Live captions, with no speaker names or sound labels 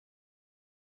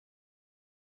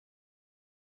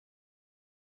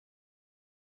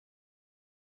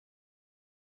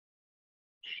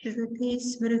श्रुति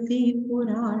स्मृति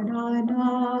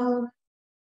पुराणानाम्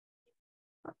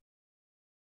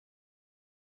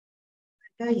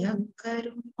आलयं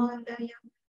करुणालयं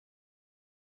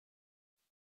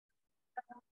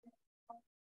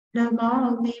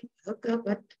नमामि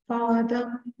भगवत्पादं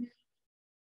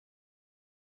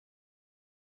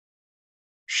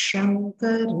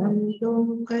शङ्करं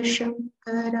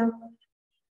लोकशङ्करम्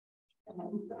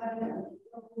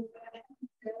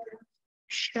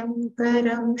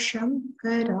शङ्करं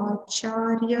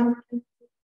शङ्कराचार्यं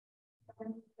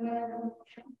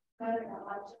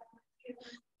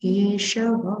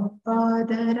केशवं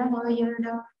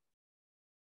बादरायणं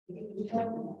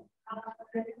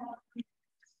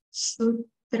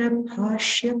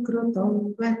सूत्रभाष्यकृतौ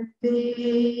वन्दे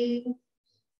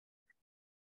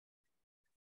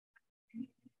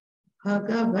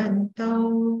भगवन्तौ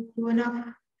पुनः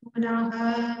पुनः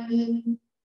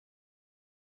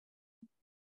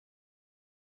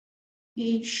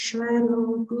ईश्वरो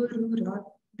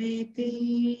गुरुरात्मेति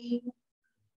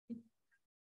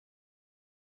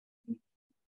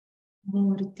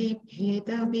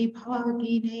मूर्तिभेदविभागिने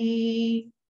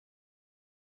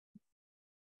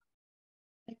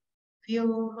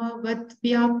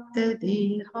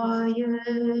व्योमवद्व्याप्तदेहाय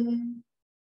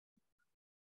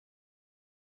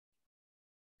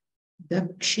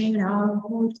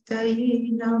दक्षिणामूर्तये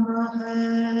नमः।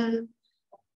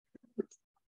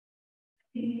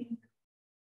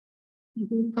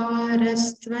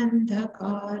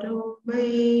 ऋकारस्त्वन्धकारो वै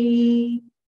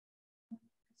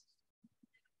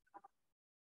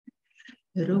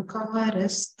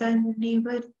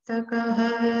ऋकारस्तन्निवर्तकः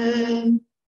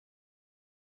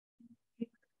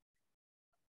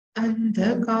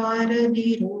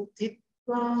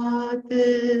अन्धकारनिरोधित्वात्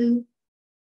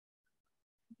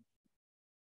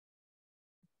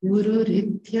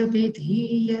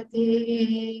गुरुरित्यभिधीयते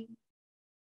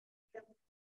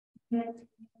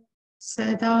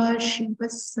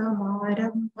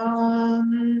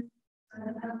सदाशिवसमारम्भाम्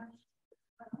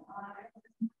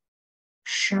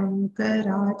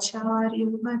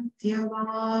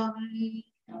शङ्कराचार्यमध्यमाम्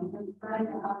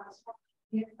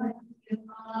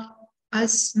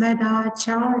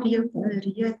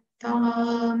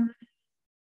अस्मदाचार्यपर्यन्ताम्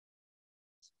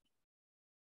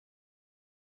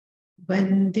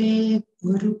वन्दे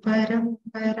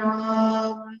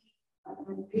गुरुपरम्पराम्।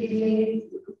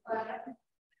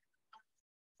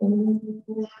 ॐ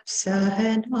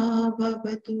सहना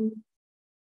भवतु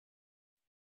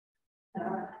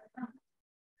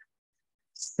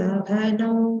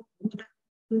सहनौ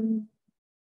भुनक्तु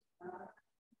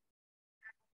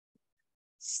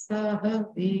सह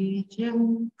वीर्यं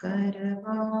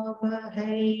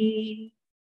करवावहै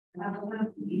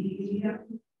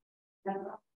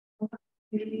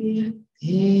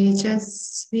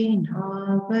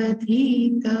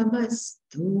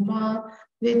तेजस्विनावधीतमस्तु मा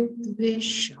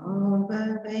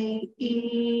विद्विषावहै।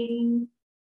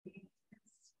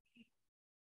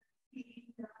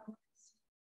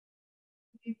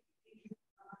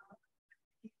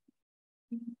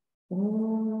 ॐ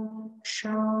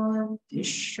शान्ति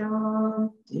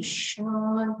शान्ति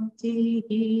शान्तिः।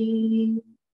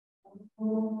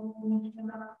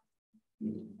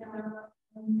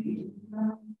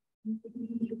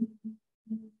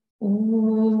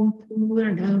 ॐ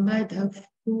पूर्णमदः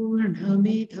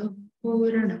पूर्णमिदं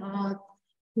पूर्णात्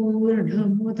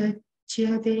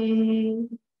पूर्णमुदच्यते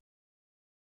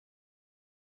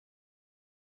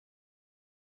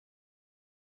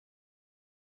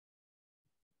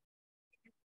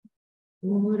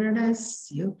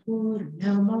पूर्णस्य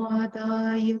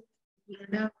पूर्णमादाय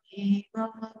पूर्णमेवावशिष्यते।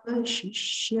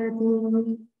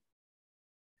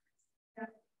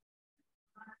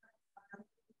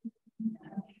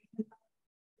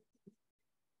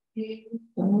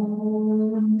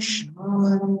 ॐ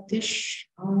शान्ति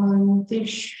शान्ति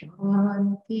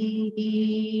शान्तिः।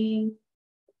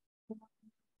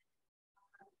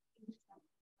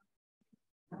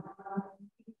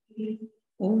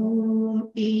 ॐ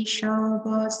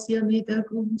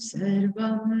ईशावास्यमिदगुं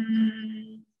सर्वम्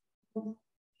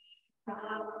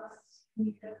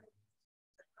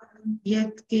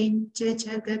यत्किञ्च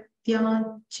जगत्यां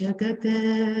जगत्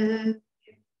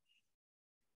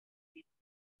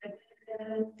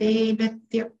तेन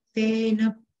त्यक्तेन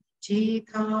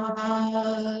चेताः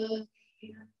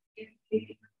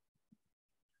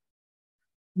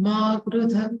मा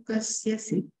गृधः कस्य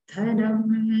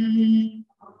सिद्धनम्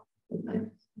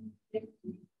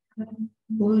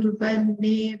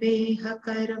कुर्वन्नेवेह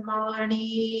कर्माणि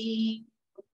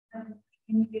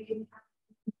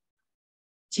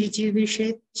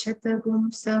जिजीविषेच्छतगुं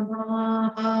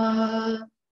समाः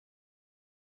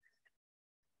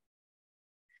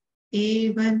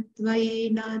एवं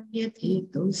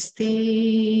त्वयेनान्यथेतोस्ते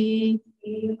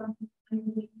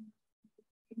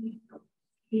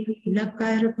न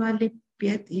कर्म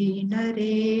लिप्यते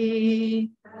नरे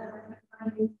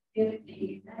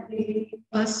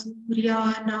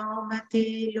असूर्यानामते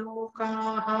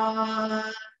लोकाः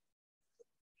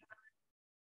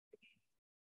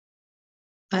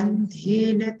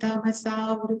अन्धेन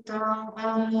तमसावृताः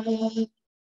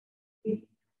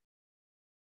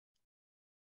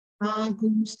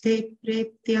आगुंस्ते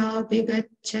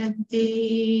प्रेत्याभिगच्छन्ति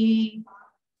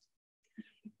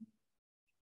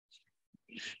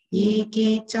ये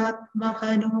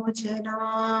केचात्महनो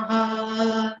जनाः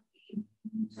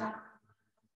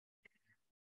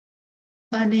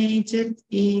अनेजत्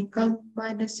एकं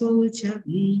मनसो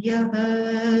जवीयः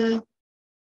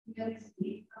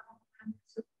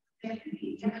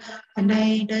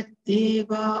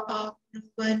नैनद्देवा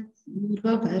आप्नुवन्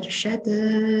पूर्ववर्षत्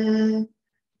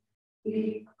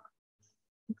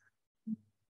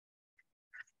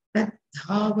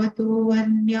तद्धावतो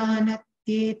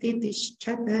अन्यानत्येति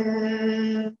तिष्ठत्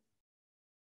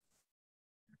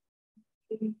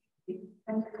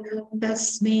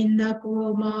तस्मिन्नपो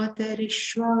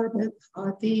मातरिश्वा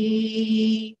दधाति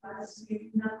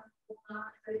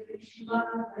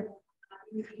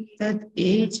तद्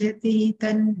एजति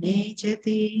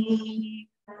तन्नेजति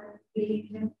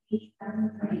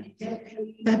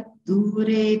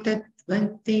तद्दूरे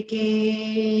तद्वन्तिके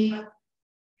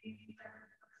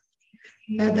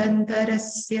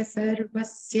तदन्तरस्य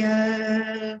सर्वस्य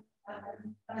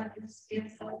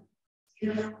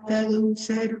तदु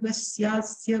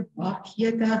सर्वस्यास्य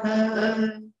बाह्यतः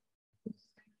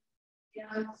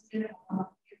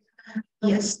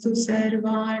यस्तु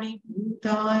सर्वाणि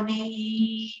भूतानि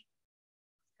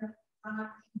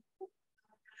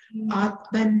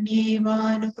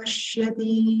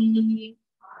आत्मन्येवानुपश्यति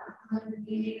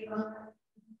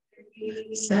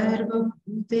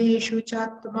सर्वभूतेषु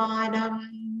चात्मानं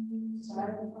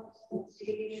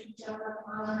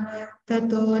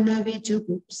ततो न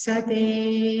विजुगुप्सते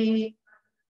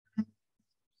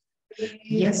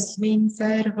यस्मिन्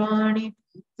सर्वाणि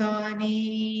भूतानि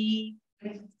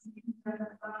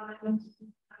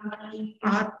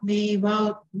आत्मेवा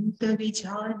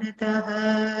भूतविजानतः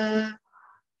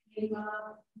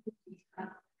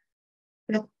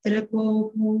तत्र को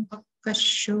मोहः कः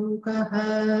शोकः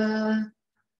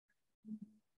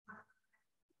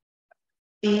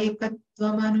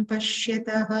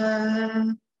एकत्वमनुपश्यतः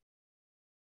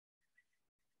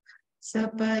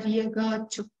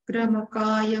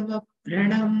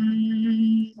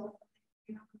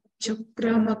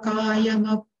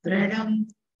चुक्रमकायमव्रणम्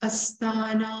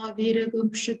अस्तानाविरगुं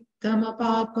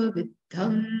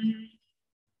शुद्धमपापविद्धम्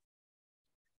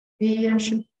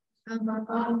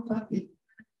वीरशुद्धमपापविद्धम्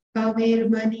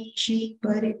कविर्मनीषी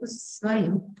परिपुः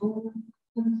स्वयंभू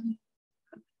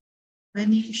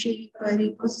मनीषी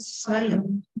परिपुः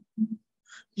स्वयंभू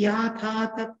याथा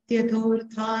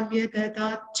तत्यथोर्थान्य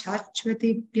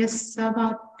ददाच्छाश्वतिभ्यः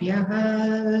समाप्यः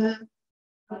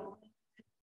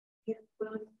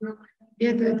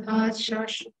यदधात्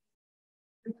शाश्वत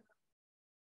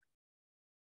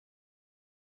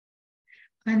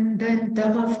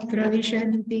अन्धन्तमः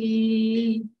प्रविशन्ति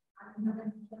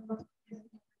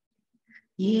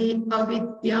ये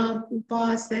अविद्याम्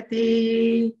उपासते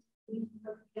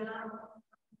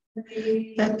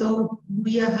ततो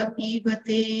भूयः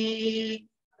ईवते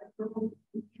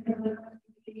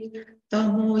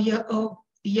तमो य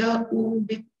उ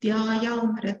विद्यायां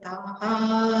रताः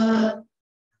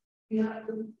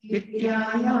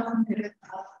विद्यायां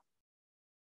रताः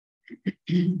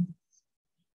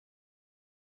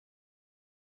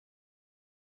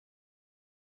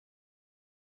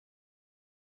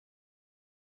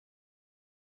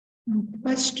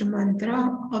First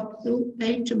mantra up to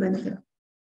 8th mantra.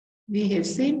 We have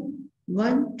seen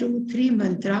 1, 2, 3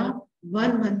 mantra.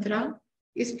 One mantra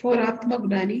is for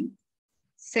Atmagnani.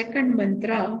 Second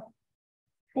mantra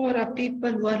for a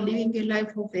people who are living a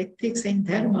life of ethics and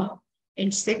dharma.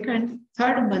 And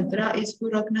third mantra is for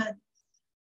Agnan.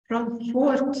 From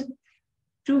 4th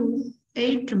to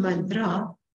 8th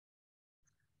mantra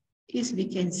is, we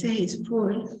can say, is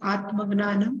for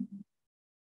Atmagnanam.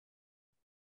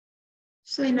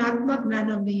 So in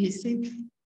Atmagnanam we see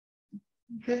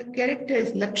the character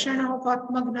is Lakshana of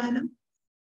Atmagnanam.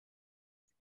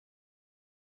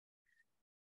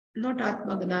 Not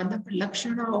Atmagnanam, but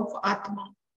Lakshana of Atma.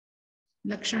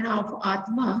 Lakshana of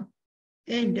Atma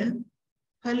and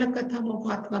Phalakatham of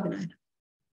Atmagnanam.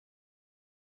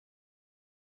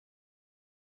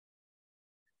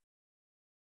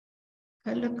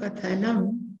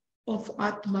 Phalakathanam of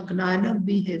Atmagnanam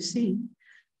we have seen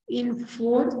in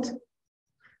 4th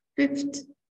fifth,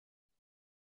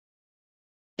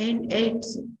 and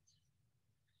eighth.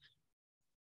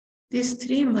 These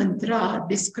three mantras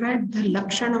describe the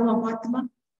Lakshana of Atma,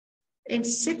 and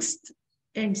sixth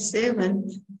and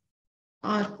seventh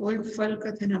are called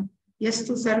Falkathanam.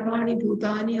 Yastu sarvani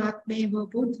bhutani atmeva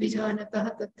bhut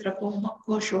vijanatah tatra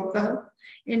ko shokah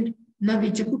and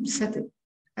navijgupsat.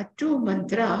 Two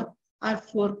mantras are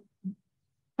for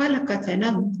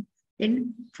Falkathanam,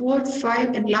 and fourth,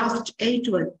 five, and last 8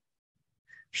 one.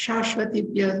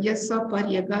 Shashvatibhya yasa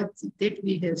paryagat that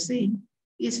we have seen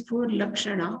is for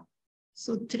Lakshana.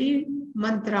 So 3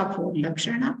 mantra for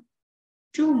Lakshana,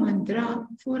 2 mantra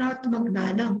for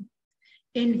Atmagnanam.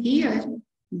 And here,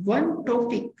 one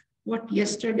topic, what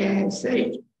yesterday I have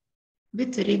said,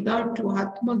 with regard to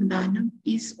Atmagnanam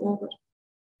is over.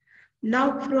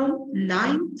 Now from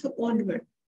 9th onward,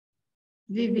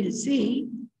 we will see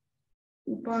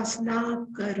Upasana,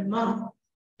 Karma,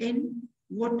 and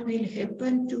what will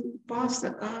happen to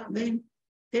Upasaka when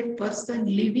that person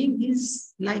living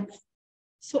his life.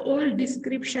 So all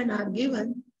description are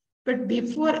given, but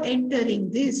before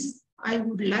entering this, I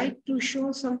would like to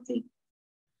show something.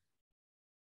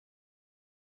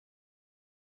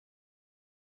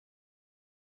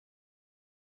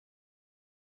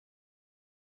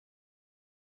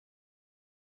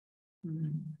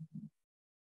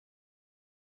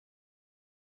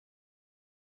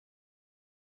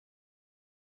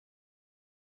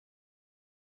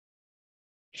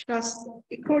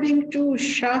 According to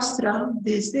Shastra,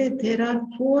 they say there are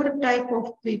 4 types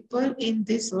of people in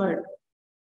this world.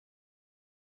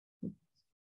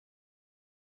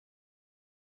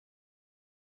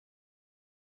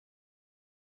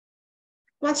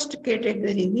 First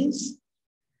category means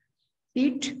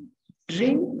eat,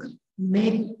 drink,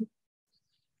 marry.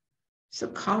 So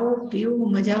khao, piyo,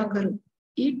 maja karo.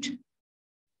 Eat,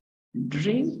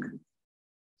 drink,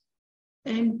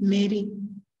 and marry.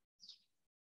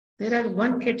 There are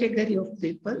 1 category of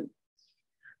people.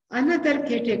 Another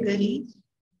category,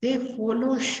 they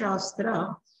follow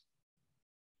Shastra,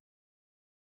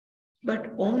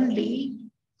 but only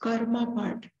karma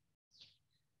part.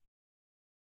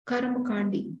 Karma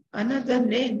kandi. Another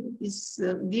name is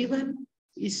given,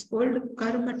 is called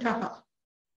karmataha.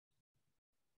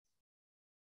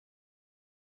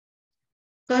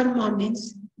 Karma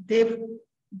means they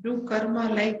do karma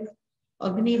like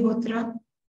Agnihotra,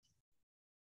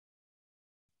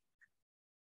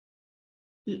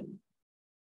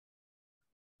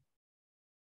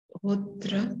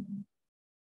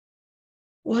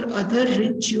 or other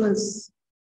rituals.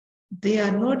 They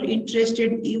are not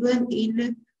interested even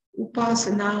in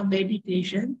Upasana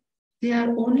meditation. They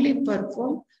are only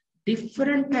perform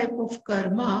different type of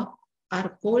karma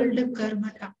are called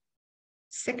karmata.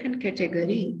 Second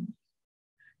category.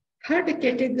 Third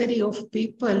category of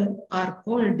people are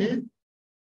called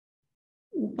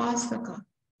Upasaka.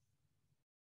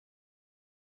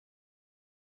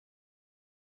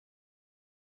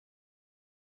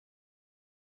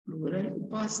 Plural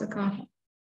Upasaka.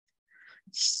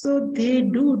 So they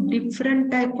do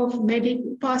different type of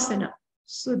upasana.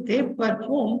 So they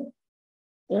perform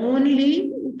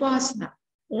only upasana.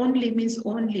 Only means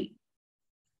only.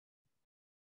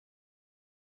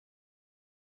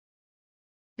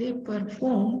 They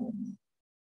perform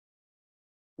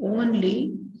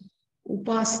only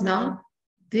upasana.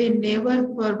 They never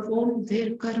perform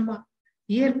their karma.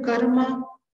 Here karma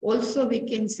also we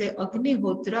can say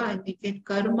Agnihotra, and we can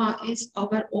karma is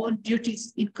our own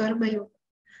duties in karma yoga.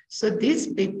 So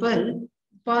these people,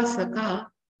 Upasaka,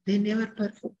 they never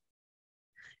perform.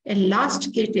 And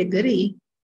last category,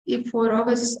 if for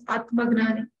us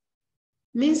Atmagnani,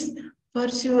 means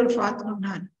pursuer of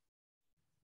Atmagnani.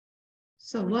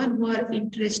 So one who are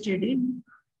interested in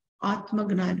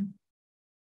Atmagnani.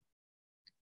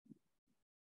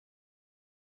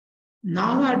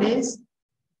 Nowadays,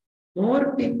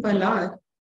 more people are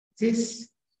this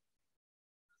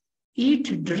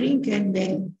eat, drink, and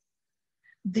marry.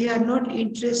 They are not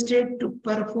interested to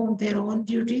perform their own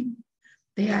duty.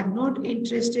 They are not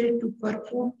interested to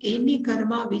perform any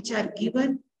karma which are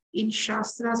given in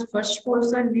Shastra's first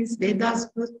portion, means Veda's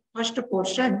first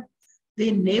portion.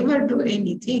 They never do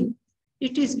anything.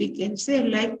 It is, we can say,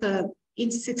 like in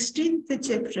 16th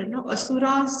chapter, no,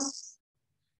 Asuras,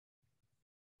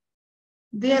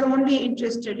 they are only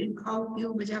interested in khao,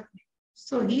 piyo, maja.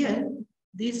 So here,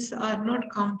 these are not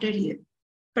counted here.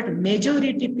 But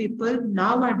majority people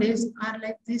nowadays are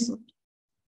like this.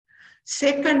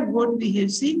 Second, what we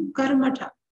have seen, karmata.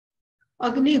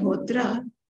 Agnihotra,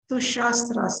 so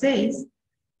Shastra says,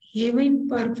 having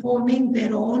performing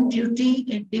their own duty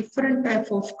and different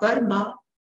type of karma,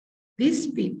 these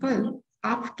people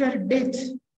after death,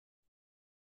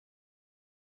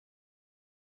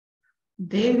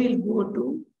 they will go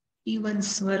to even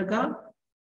Svarga,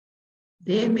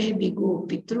 they may be go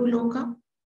Pitruloka,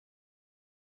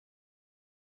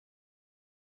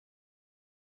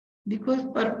 because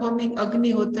performing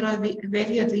Agnihotra,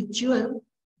 various ritual,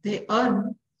 they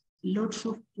earn lots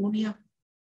of punya.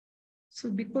 So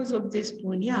because of this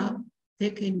punya, they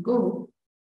can go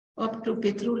up to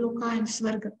Pitruloka and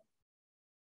Svarga.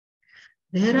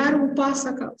 There are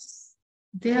upasakas.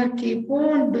 They are keep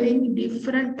on doing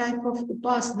different type of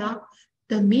upasana.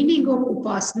 The meaning of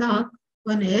upasana,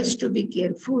 one has to be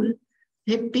careful.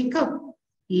 They pick up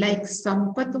like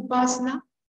Sampat upasana,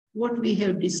 what we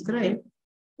have described,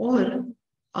 or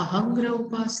Ahangra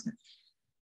upasana.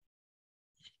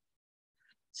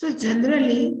 So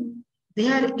generally, they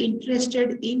are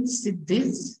interested in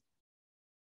siddhis.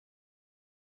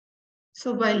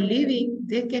 So while living,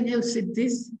 they can have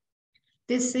siddhis.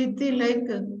 They siddhi like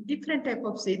different type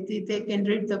of siddhi. They can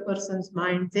read the person's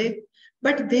mind.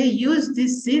 But they use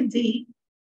this siddhi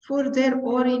for their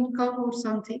own income or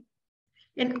something.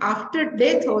 And after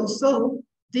death also,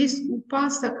 this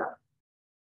upasaka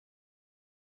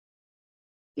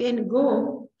can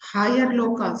go higher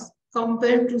lokas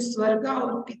compared to Swarga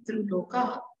or Pitru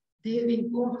Loka. They will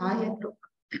go higher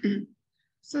loka.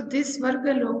 So this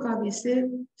Swarga Loka we say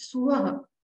Suvaha,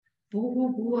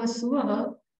 Bhuva Bhuva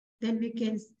Suvaha. Then we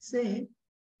can say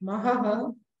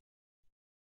Mahaha,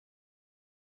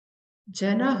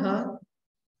 Janaha,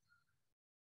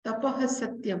 Tapaha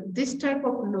Satyam. This type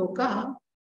of loka,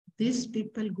 these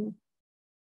people go.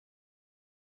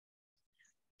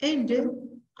 And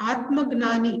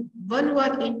Atmagnani, one who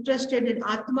are interested in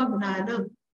Atmagnana,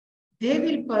 they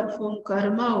will perform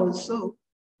karma also.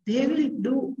 They will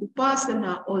do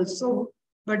upasana also,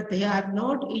 but they are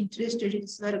not interested in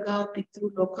Svarga,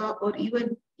 Pitru Loka, or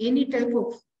even any type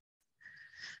of.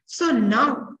 So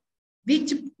now we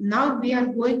are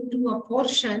going to a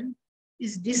portion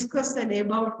is discussion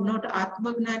about not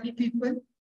Atmagnani people.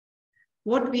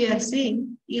 What we are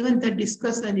saying, even the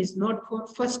discussion is not for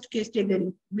first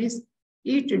category, means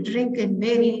eat, drink and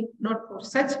marry, not for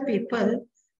such people.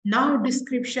 Now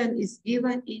description is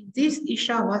given in this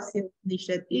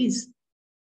Ishavasyopanisad is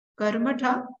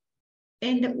Karmatha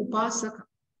and Upasaka.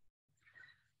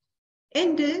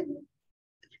 And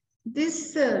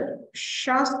this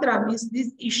Shastra, means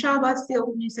this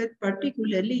Ishavasyopanisad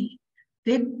particularly,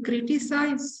 they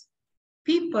criticize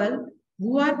people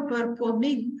who are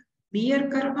performing mere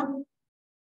karma.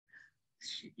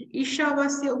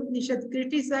 Ishavasyopanisad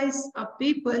criticize a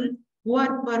people who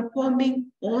are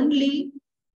performing only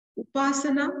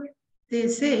upasana. They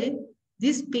say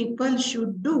these people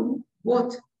should do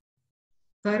both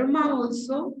karma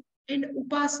also and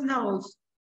upasana also.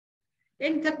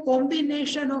 And the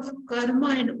combination of karma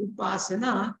and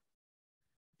upasana,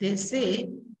 they say,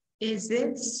 is a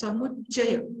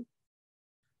samujjaya.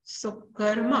 So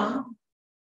karma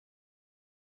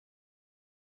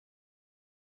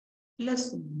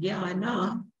plus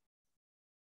jnana,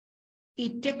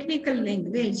 in technical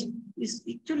language, is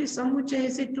actually samujjaya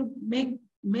is to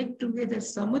make together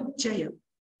samujjaya.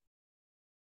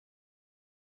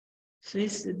 So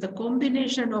it's the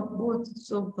combination of both.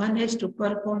 So one has to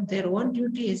perform their own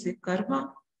duty as a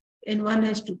karma, and one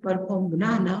has to perform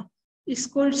gnana. It's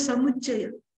called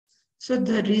samujjaya. So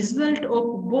the result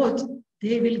of both,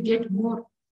 they will get more.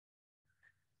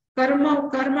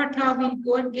 Karmatha will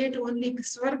go and get only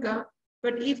Svarga,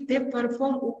 but if they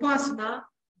perform Upasana,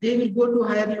 they will go to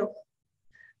higher level.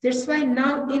 That's why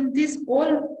now in this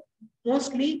all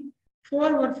mostly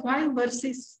 4 or 5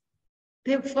 verses,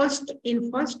 first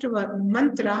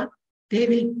mantra, they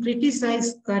will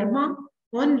criticize karma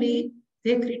only,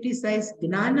 they criticize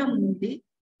gnana only.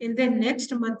 In the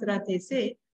next mantra, they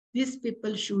say these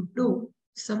people should do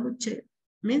samuchaya,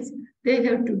 means they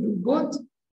have to do both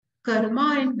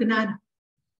karma and gnana.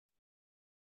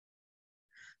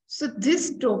 So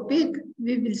this topic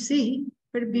we will see,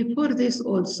 but before this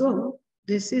also,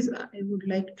 this is I would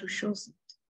like to show something.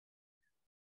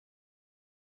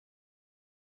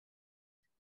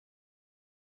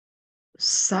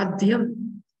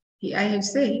 Sadhyam. I have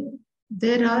said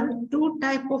there are 2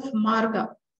 types of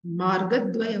marga.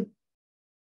 Marga dvayam.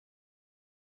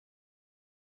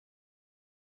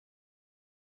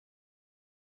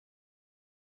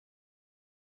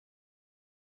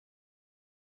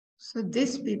 So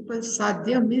this people,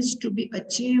 sadhya means to be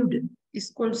achieved, is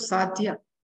called sadhya.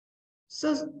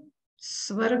 So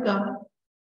Svarga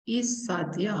is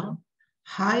sadhya.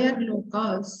 Higher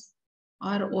lokas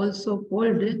are also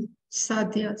called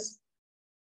sadhyas.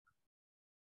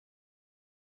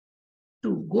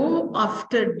 To go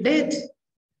after death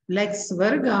Like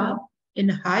Svarga in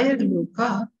higher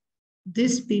loka,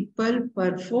 these people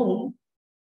perform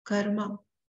karma.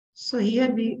 So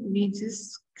here we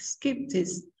just skip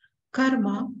this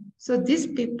karma. So these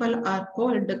people are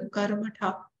called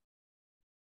karmatha.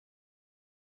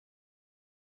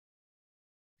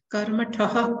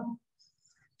 Karmatha.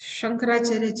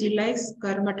 Shankaracharya ji likes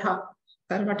karmatha.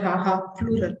 Karmatha,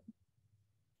 plural.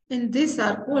 And these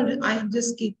are called, I am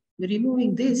just keep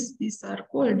removing this, these are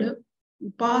called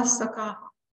upasaka.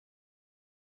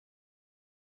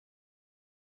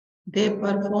 They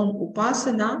perform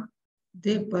upasana,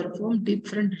 they perform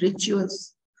different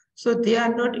rituals. So they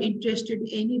are not interested in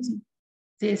anything.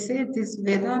 They say this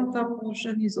Vedanta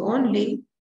portion is only,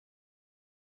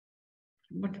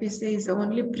 what we say is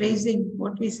only praising,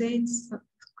 what we say is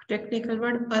technical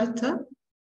word,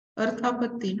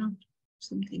 arthapatti, not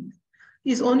something.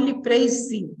 Is only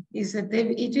praising.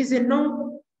 It is a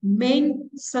no main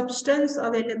substance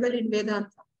available in Vedanta.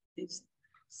 It's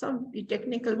some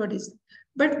technical word is,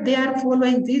 but they are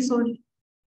following this only.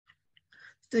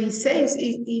 So he says,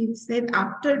 he said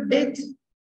after death,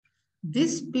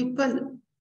 these people,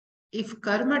 if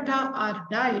karmata are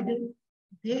died,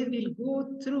 they will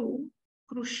go through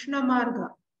Krishna Marga,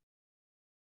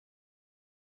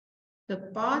 the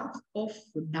path of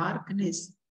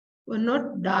darkness. Well,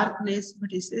 not darkness,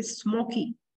 but it says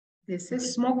smoky. This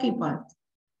is smoky path.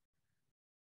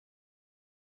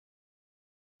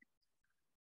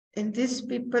 And these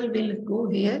people will go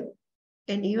here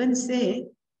and even say,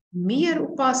 mere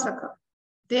upasaka.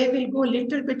 They will go a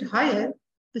little bit higher,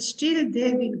 but still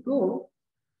they will go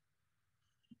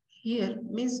here,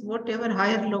 means whatever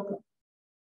higher loka.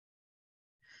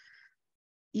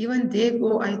 Even they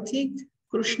go, I think,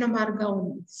 Krishna Marga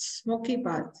only, smoky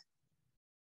path.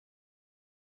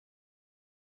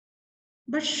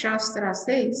 But Shastra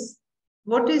says,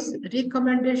 what is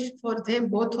recommended for them,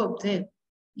 both of them?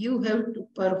 You have to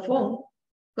perform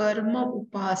karma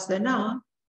upasana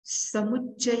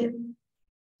samuchaya.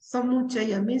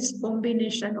 Samuchaya means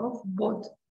combination of both.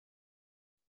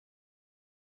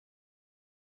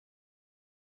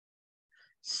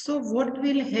 So what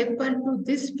will happen to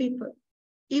these people?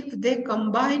 If they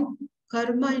combine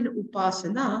karma and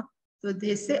upasana, so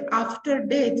they say after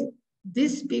death,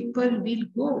 these people will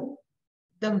go.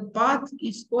 The path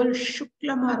is called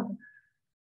Shukla Marga.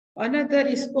 Another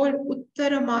is called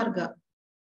Uttara Marga.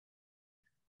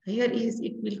 Here is,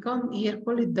 it will come here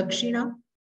called Dakshina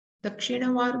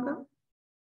Marga.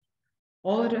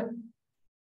 Or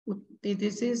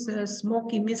this is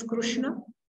smoky means Krishna.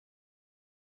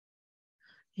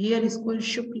 Here is called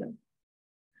Shukla.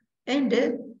 And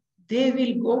they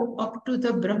will go up to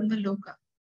the Brahma Loka.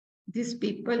 These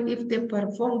people, if they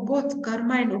perform both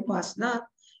karma and upasana,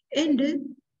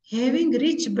 and having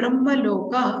reached Brahma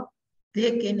Loka,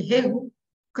 they can have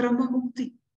Krama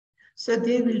Mukti. So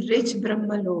they will reach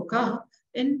Brahma Loka,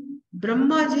 and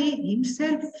Brahmaji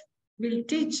himself will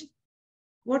teach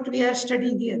what we are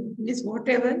studying here. Means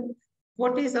whatever,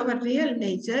 what is our real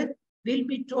nature will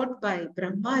be taught by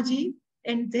Brahmaji,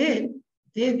 and then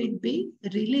they will be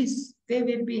released. They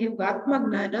will be Atma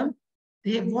Gnanam.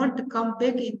 They won't come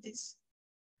back in this.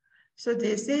 So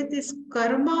they say this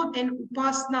karma and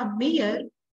upasana mere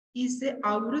is a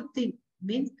avrutti,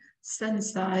 means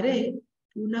sansare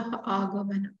punah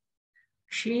agamana.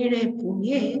 Kshine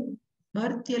punye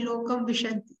martya lokam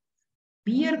vishanti.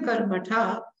 Mere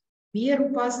karmatha, mere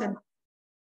upasana.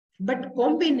 But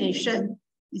combination,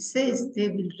 it says they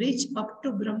will reach up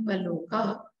to Brahma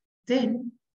Loka,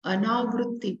 then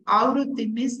anavrutti.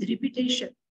 Avrutti means repetition.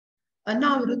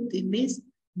 Anavrutti means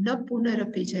na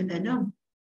punarapi jananam,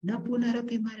 na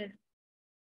punarapi maranam.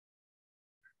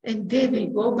 And they will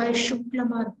go by Shukla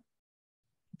Marga.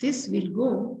 This will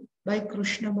go by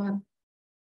Krishna Marga.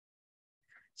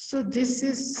 So this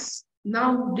is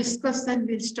now discussion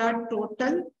will start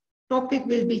total. Topic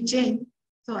will be changed.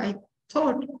 So I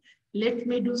thought, let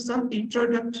me do some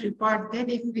introductory part. Then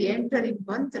if we enter in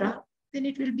mantra, then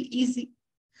it will be easy.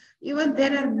 Even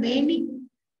there are many.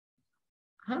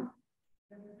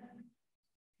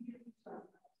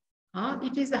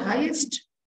 It is the highest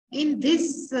in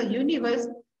this universe.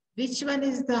 Which one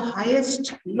is the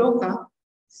highest loka?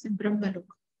 It's Brahma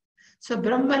Loka. So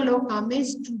Brahma Loka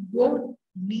means to go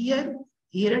near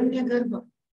Hiranyagarbha.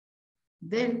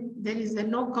 Then there is a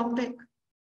no comeback.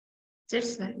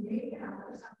 That's why.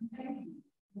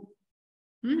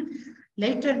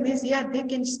 Later means, yeah, they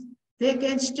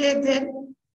can stay there.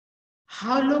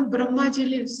 How long Brahmaji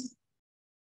lives?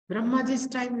 Brahmaji's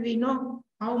time we know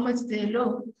how much they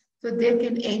love. So they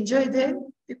can enjoy there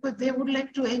because they would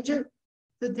like to enjoy.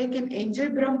 So they can enjoy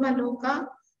Brahma Loka.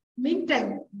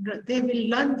 Meantime, they will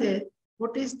learn there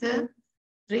what is the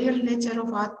real nature of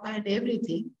Atma and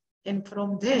everything. And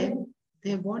from there,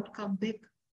 they won't come back.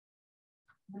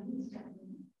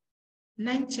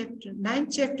 Ninth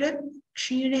chapter,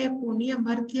 Kshire Punya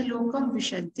Martya Lokam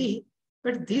Vishanti.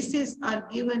 But this is are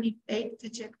given in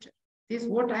 8th chapter. This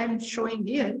what I am showing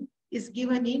here is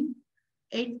given in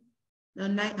 8th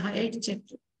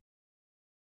chapter.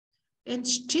 And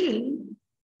still,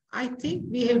 I think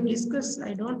we have discussed,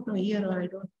 I don't know here or I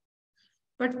don't,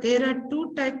 but there are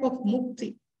two types of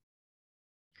mukti.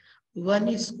 One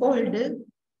is called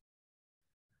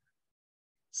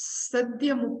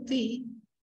Sadhya Mukti,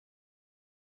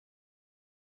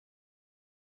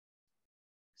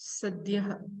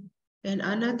 Sadhya, and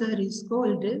another is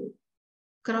called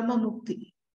Krama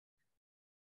Mukti.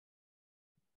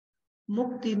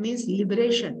 Mukti means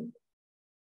liberation.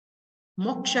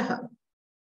 Moksha.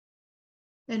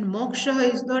 And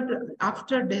moksha is not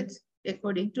after death.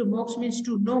 According to moksha means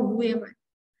to know who am I.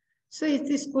 So it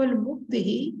is called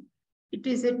mukti. It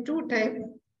is a two type.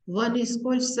 One is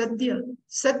called sadhya.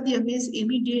 Sadhya means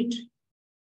immediate.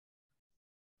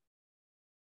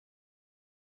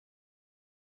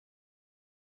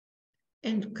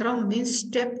 And kram means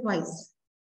stepwise.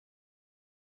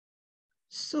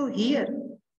 So here,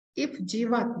 if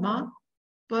Jivatma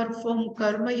perform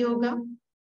karma yoga,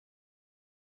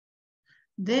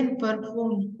 then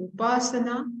perform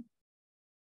upasana,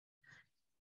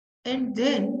 and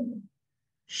then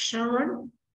Shravan,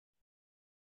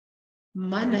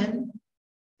 Manan,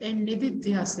 and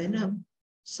Nididhyasanam.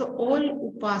 So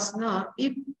all upasana,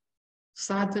 if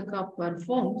sadhaka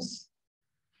performs,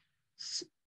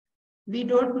 we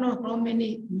don't know how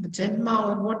many janma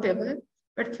or whatever,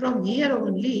 but from here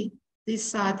only,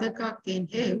 this sadhaka can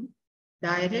have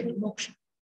direct moksha.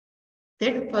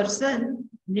 That person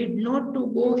need not to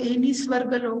go any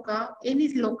svargaloka,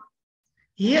 any loka.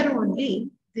 Here only,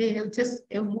 they have just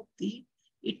a mukti.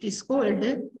 It is called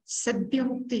sadhya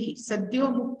mukti, sadhya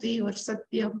mukti or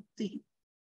satya mukti.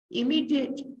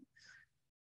 Immediate.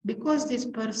 Because this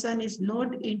person is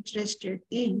not interested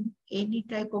in any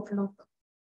type of loka.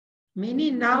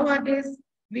 Many nowadays,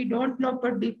 we don't know,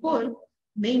 but before,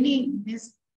 many,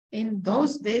 in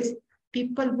those days,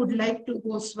 people would like to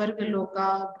go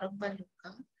Svargaloka,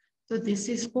 Brahmaloka. So this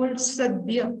is called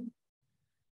Sadhya.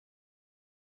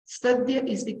 Sadhya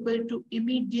is equal to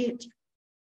immediate.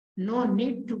 No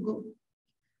need to go.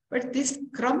 But this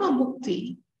Krama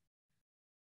Mukti,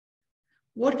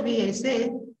 what we have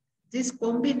said, this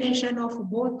combination of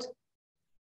both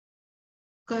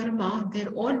karma,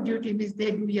 their own duty means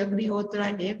they do Yagnihotra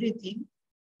and everything,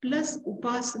 plus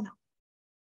Upasana.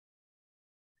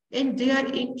 And they are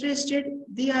interested,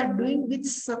 they are doing with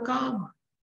sakam,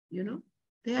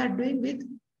 they are doing with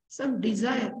some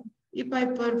desire. If I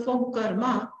perform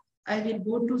karma, I will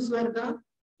go to Swarga.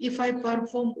 If I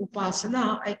perform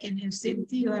Upasana, I can have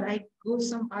Siddhi or I go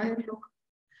some higher loka.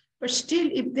 But still,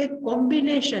 if they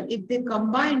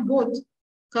combine both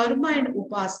karma and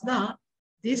Upasana,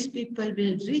 these people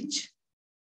will reach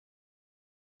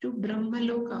to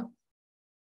Brahmaloka.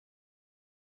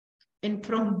 And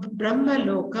from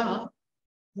Brahmaloka,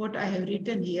 what I have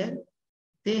written here,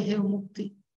 they have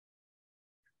mukti.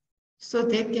 So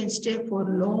they can stay for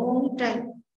a long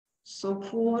time. So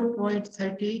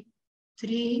 4.33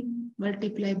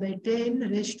 multiplied by 10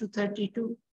 raised to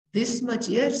 32. This much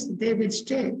years they will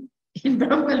stay in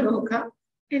Brahmaloka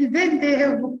and then they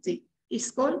have mukti. It's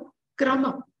called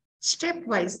krama,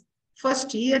 stepwise.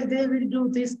 First year they will do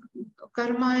this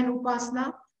karma and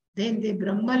upasana, then they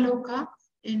Brahmaloka.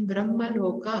 In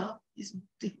Brahmaloka is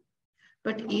mukti.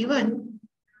 But even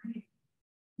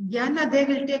jnana they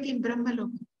will take in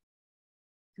Brahmaloka.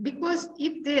 Because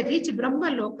if they reach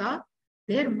Brahmaloka,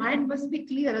 their mind must be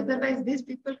clear. Otherwise, these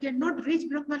people cannot reach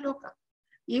Brahmaloka.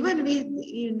 Even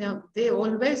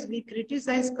we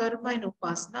criticize karma and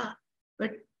upasana,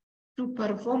 but to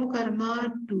perform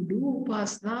karma, to do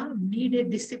upasana, need a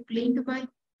disciplined mind.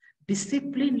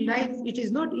 Disciplined life, it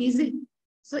is not easy.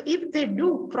 So if they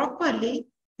do properly,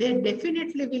 they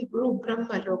definitely will grow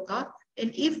Brahmaloka.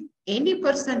 And if any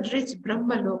person reach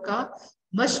Brahmaloka,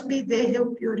 must be they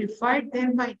have purified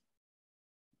their mind.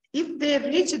 If they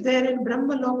reach there in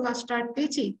Brahmaloka, start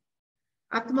teaching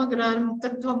Atmagnan,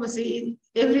 Tattvamasi,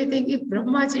 everything, if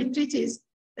Brahmaji teaches,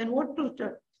 then what to do?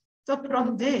 So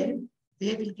from there,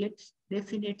 they will get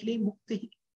definitely mukti.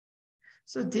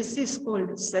 So this is called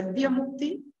Sadhya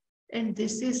Mukti, and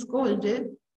this is called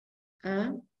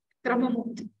Krama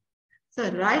Mukti. So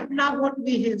right now what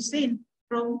we have seen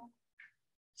from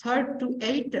 3rd to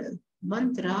 8th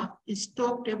mantra is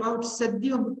talked about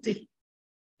Sadhya Mukti.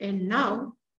 And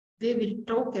now they will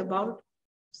talk about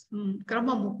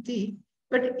Krama Mukti.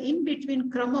 But in between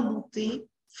Krama Mukti,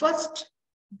 first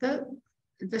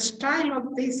the style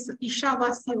of this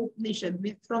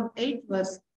Ishavasyopanisad from 8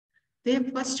 verse, they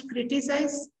first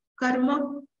criticize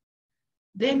karma,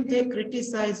 then they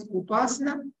criticize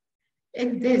upasana,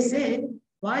 and they say,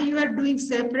 why you are doing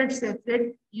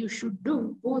separate, you should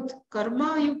do both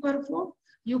karma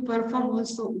you perform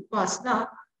also upasana,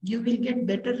 you will get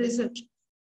better result.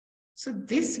 So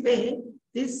this way,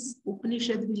 this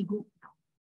Upanishad will go.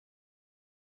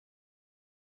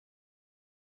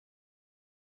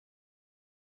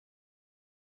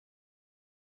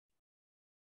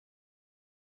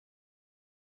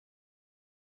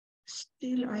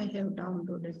 Still, I have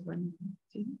downloaded one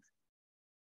thing.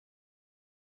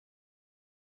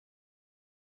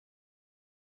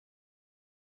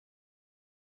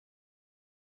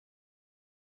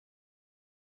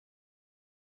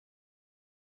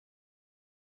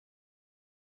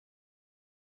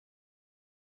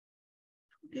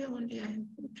 Today only I have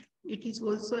put. It is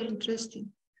also interesting.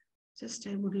 Just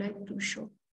I would like to show.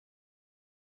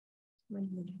 1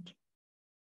 minute.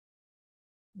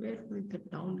 Where will the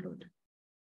download?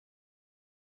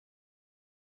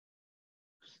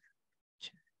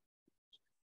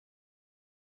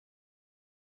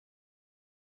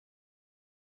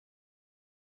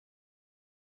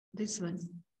 This one.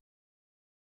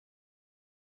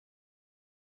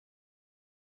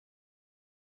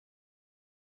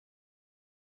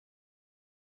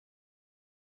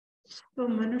 So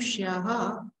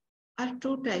Manushyaha are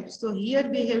 2 types. So here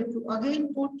we have to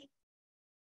again put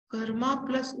karma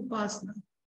plus upasana.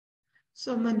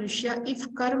 So Manushya,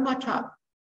 if karma tha,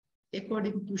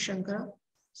 according to Shankara,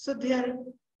 so they are,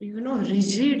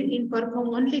 rigid in perform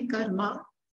only karma.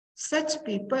 Such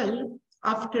people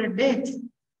after death,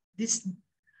 this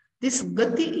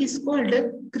gati is called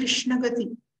Krishna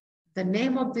gati. The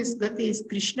name of this gati is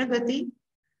Krishna gati.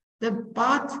 The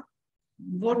path,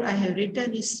 what I have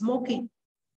written is smoky.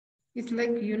 It's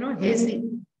like, hazy.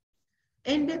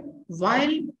 And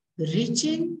while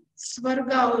reaching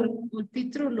Svarga or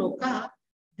Pitruloka,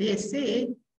 they say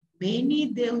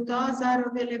many devatas are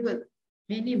available,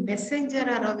 many messengers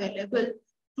are available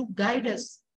to guide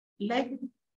us. Like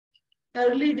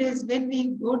early days when we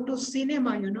go to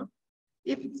cinema,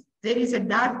 if there is a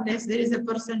darkness, there is a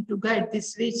person to guide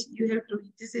this switch,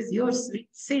 this is your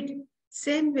seat.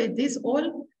 Same way,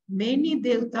 many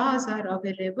devatas are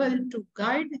available to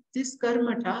guide this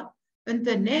karmata, and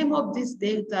the name of this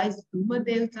devata is Dhuma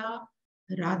Devata,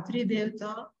 Ratri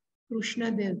Devata,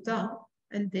 Krishna Devata,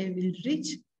 and they will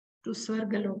reach to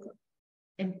Swargaloka.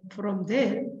 And from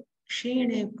there,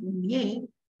 Kshene Punye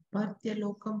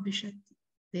Martyalokam Vishanti.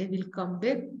 They will come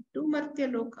back to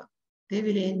Martyaloka. They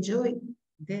will enjoy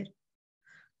there.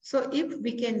 So if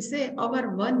we can say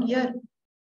our 1 year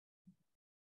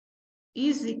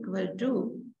is equal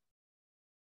to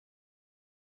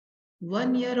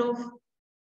 1 year of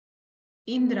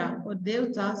Indra or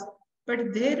Devatas,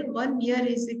 but their 1 year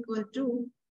is equal to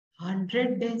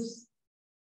 100 days.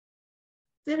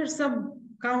 There are some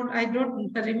count, I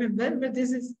don't remember, but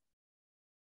this is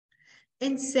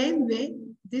in same way,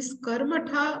 this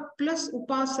karmatha plus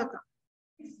upasaka.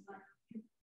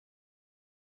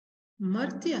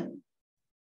 Martya,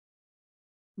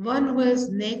 one who has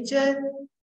nature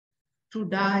to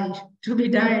die, to be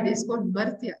died is called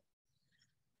Martya.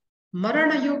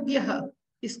 Marana Yogyaha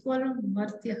is called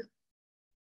Martya.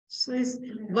 So it's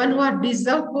one who are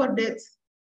deserved for death.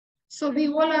 So we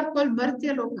all are called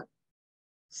Martya Loka.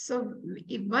 So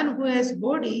if one who has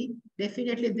body,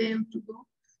 definitely they have to go.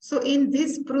 So in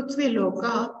this Prithvi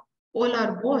Loka, all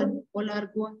are born, all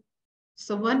are gone.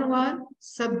 So one who are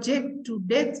subject to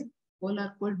death, all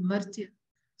are called Martya.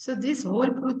 So this whole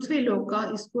Prithvi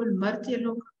Loka is called Martya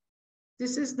Loka.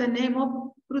 This is the name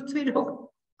of Prithvi Loka.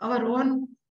 Our own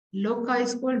Loka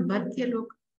is called Martya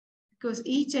Loka because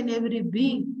each and every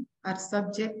being are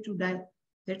subject to die.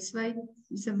 That's why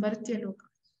it's a Martya Loka.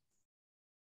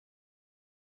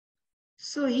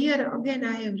 So here again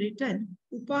I have written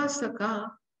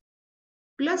Upasaka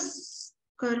plus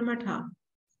Karmatha.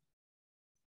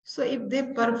 So if they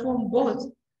perform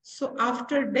both, so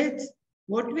after death,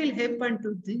 what will happen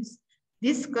to this?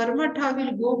 This Karmatha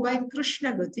will go by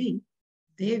Krishna Gati.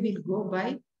 They will go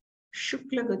by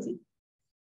Shukla Gati.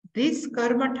 These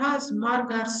Karmathas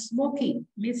marg are smoky,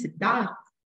 means dark.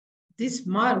 These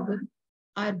marg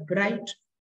are bright.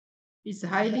 It's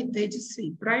highly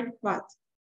tejasvi, bright path.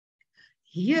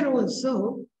 Here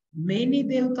also, many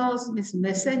devatas, means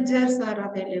messengers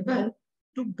are available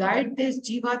to guide this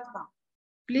jivatma.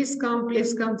 Please come,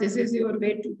 this is your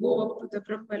way to go up to the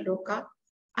Brahma Loka.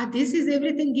 This is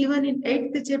everything given in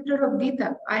 8th chapter of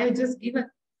Gita. I have just given.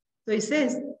 So it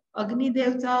says Agni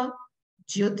Devta,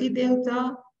 Jyoti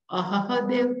Devta, Ahaha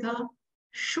Devta,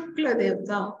 Shukla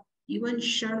Devta, even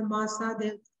Shanmasa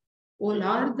Devta. All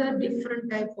are the different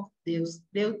type of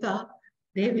Devta.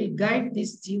 They will guide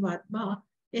this Jivatma.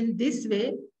 In this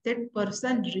way, that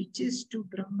person reaches to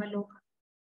Brahmaloka.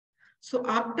 So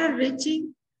after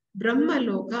reaching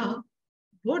Brahmaloka,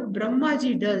 what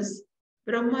Brahmaji does,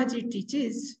 Brahmaji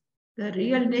teaches the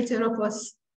real nature of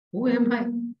us. Who am I?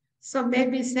 So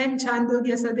maybe Sen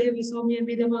Chandogya Sadevi Somya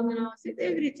Vidamangana said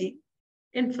everything.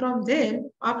 And from there,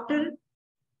 after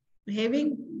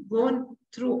having gone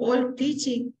through all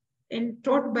teaching and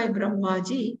taught by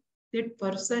Brahmaji, that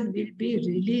person will be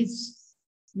released.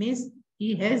 Means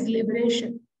he has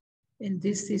liberation. And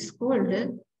this is called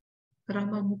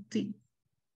Krama Mukti.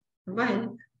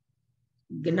 While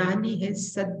Gnani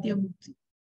has Sadhya Mukti.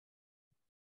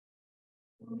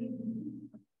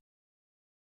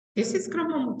 This is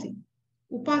Krama Mukti.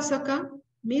 Upasaka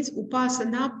means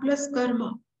Upasana plus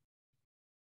Karma.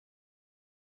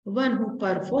 One who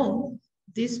performs,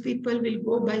 these people will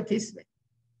go by this way.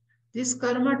 This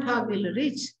Karmatha will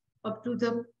reach up to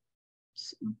the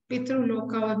Pitru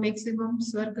Loka or maximum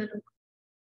Swarga Loka.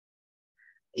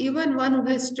 Even one who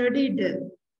has studied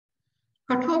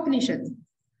Kathopanishad.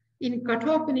 In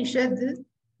Kathopanishad,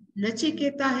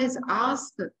 Nachiketa has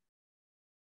asked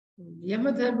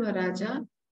Yamadharma Raja,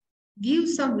 give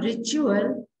some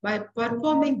ritual. By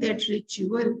performing that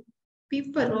ritual,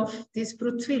 people of this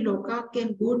Prithvi Loka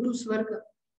can go to Swarga.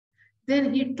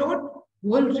 Then he taught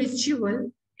whole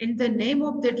ritual, and the name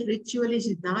of that ritual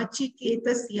is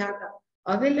Nachiketas Yaga,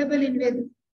 available in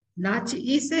Veda.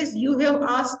 He says, you have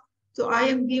asked, so I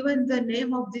am given the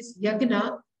name of this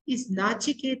Yagna is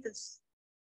Nachiketas.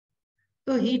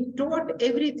 So he taught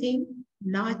everything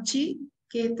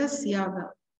Nachiketas Yaga.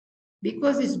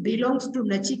 Because it belongs to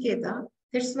Nachiketa,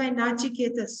 that's why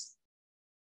Nachiketas.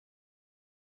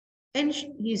 And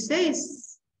he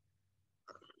says,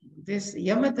 this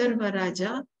Yamadharma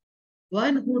Raja,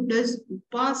 one who does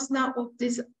upasana of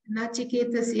this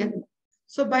Nachiketas Yagna.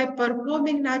 So by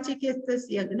performing Nachiketas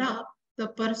Yagna, the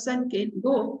person can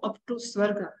go up to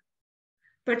Swarga.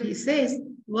 But he says,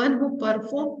 one who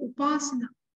performs upasana.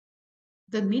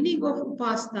 The meaning of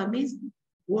upasana means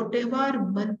whatever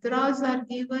mantras are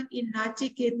given in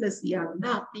Nachiketas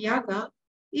Yaga,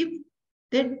 if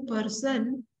that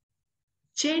person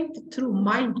chant through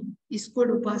mind is called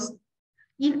upasana.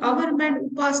 In our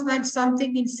mind, upasana is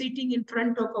something in sitting in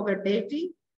front of our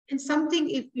deity, and something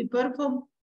if we perform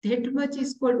that much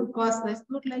is called upasana. It's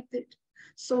not like that.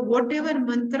 So whatever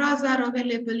mantras are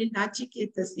available in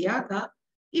Nachiketas Yaga,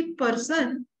 if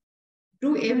person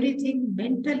do everything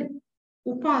mentally,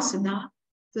 upasana,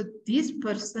 so this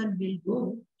person will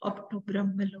go up to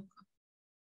Brahmaloka.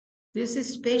 This is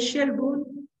special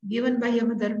boon given by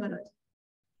Yamadharma Raja.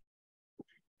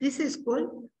 This is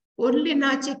called only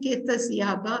Nachiketas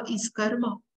Yaga is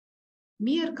karma,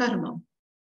 mere karma.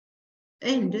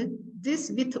 And this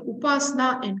with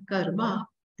upasana and karma,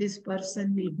 this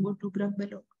person will go to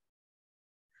Brahmaloka.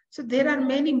 So there are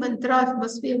many mantras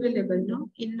must be available no?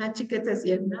 In Nachiketas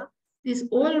Yagna. This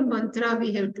all mantra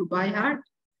we have to by heart.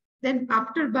 Then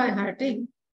after by hearting,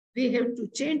 we have to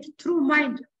chant through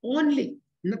mind only,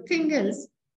 nothing else.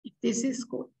 This is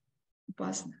called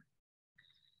upasana.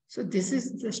 So this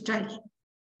is the style.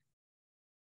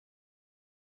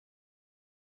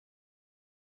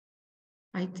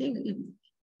 I think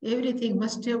everything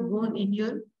must have gone in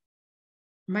your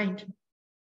mind.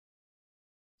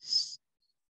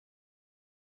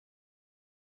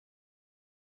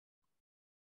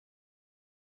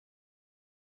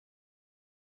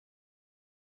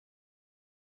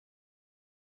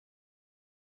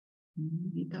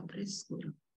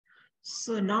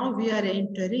 So now we are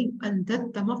entering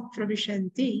Andhattamah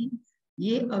Pravishanti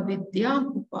Ye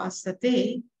Avidyam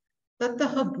Upasate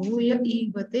Tataha Bhuya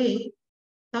Ivate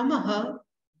Tamaha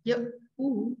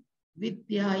Yapu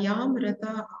Vidyayam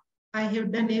Rata. I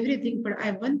have done everything, but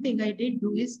one thing I did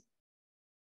do is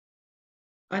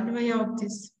Anvaya of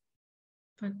this.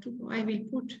 But I will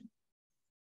put.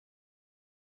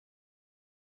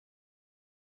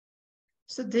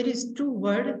 So there is two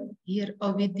words here,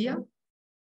 avidya.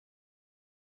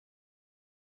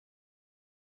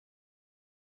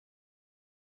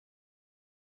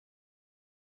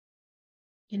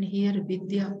 And here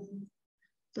vidya.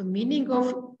 The meaning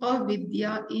of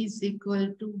avidya is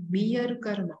equal to mere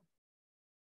karma.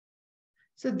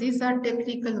 So these are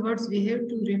technical words we have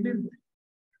to remember.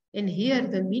 And here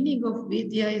the meaning of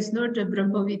vidya is not a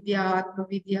Brahma Vidya, Atma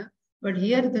Vidya, but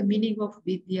here the meaning of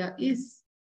vidya is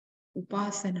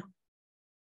upasana.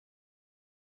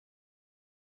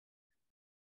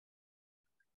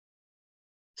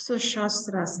 So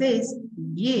Shastra says,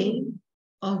 Ye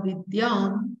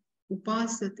avidyam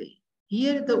upasate.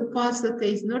 Here the upasate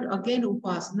is not again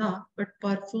upasana, but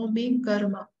performing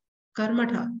karma,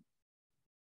 karmatha,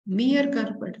 mere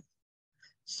karmatha.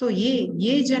 So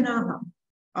ye janaha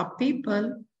are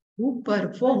people who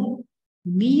perform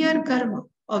mere karma,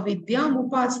 avidyam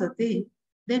upasate,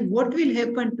 then what will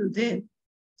happen to them?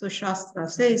 So Shastra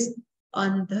says,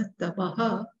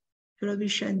 andhatamaha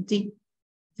pravishanti.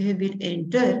 They will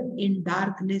enter in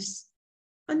darkness.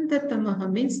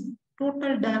 Andhatamaha means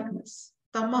total darkness.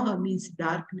 Tamaha means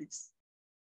darkness.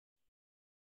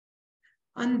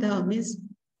 Andha means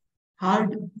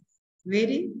hard,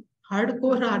 very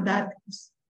hardcore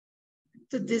darkness.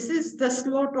 So this is the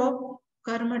slot of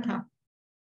karmatha.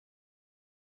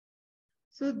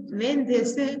 So when they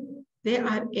say they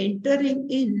are entering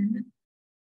in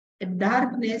a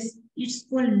darkness, it's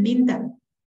called ninda.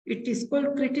 It is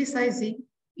called criticizing.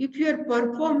 If you are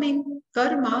performing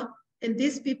karma, and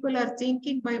these people are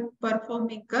thinking by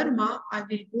performing karma, I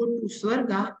will go to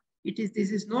Swarga. This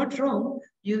is not wrong.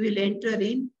 You will enter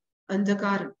in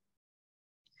Andhakara.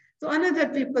 So another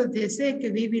people, they say,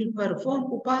 we will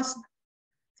perform upasana.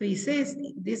 So he says,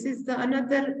 this is the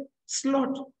another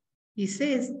slot. He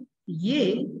says,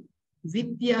 ye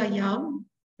vidyayam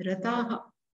rataha.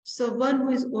 So one who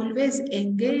is always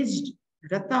engaged,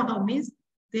 rataha means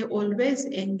they always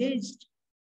engaged.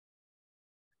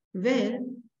 Where?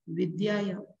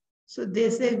 Vidyayam. So they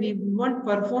say we won't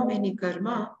perform any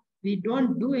karma, we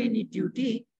don't do any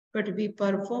duty, but we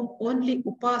perform only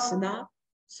upasana.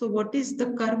 So what is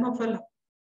the karma phala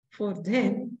for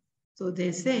them? So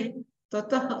they say,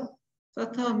 tataha.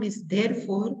 Tataha means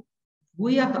therefore,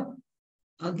 bhuyaha.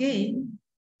 Again,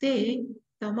 te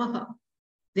tamaha.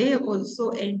 They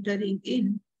also entering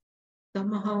in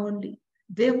tamaha only.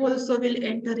 They also will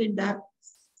enter in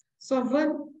darkness. So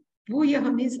one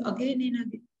bhuyaha means again and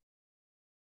again.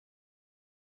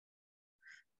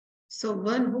 So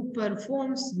one who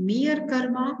performs mere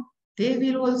karma, they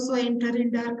will also enter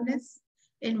in darkness.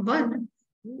 And one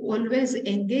who always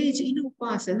engage in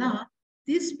upasana,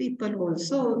 these people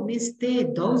also, means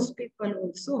those people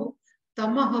also,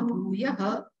 tamaha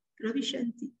bhuyaha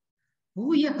pravishanti.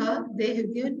 Bhuyaha, they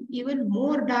have given even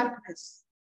more darkness.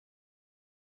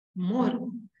 More.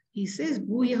 He says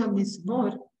bhuyaha means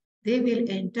more. They will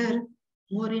enter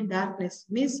more in darkness.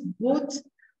 Means both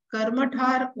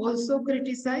karmatha also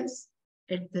criticize.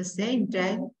 At the same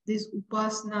time, these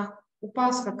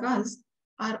upasakas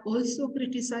are also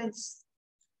criticized.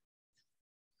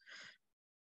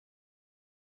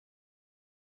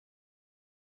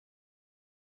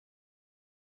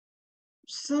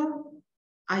 So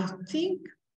I think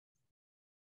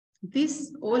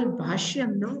this all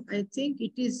bhashyam, no, I think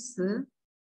it is,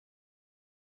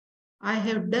 I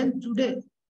have done today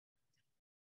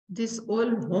this all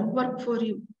homework for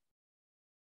you.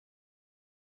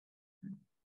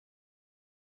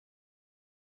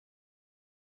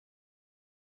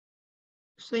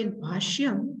 So in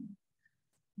bhashyam,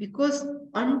 because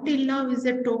until now is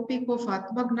a topic of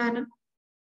Atmagnana,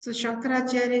 so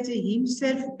Shankaracharya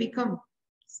himself become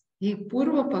he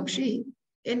Purva Pakshi,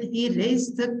 and he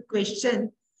raised the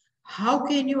question, how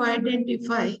can you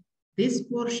identify this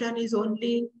portion is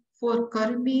only for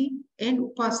Karmi and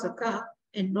Upasaka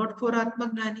and not for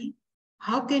Atmagnani?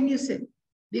 How can you say?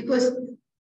 Because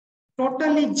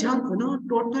totally junk, no,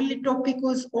 totally topic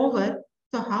was over.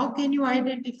 So how can you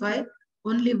identify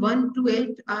only 1 to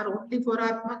 8 are only for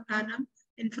Atmagnanam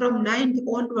and from 9th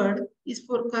onward is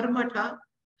for Karmata?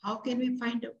 How can we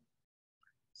find out?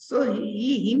 So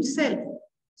he himself.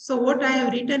 So what I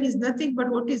have written is nothing but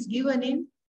what is given in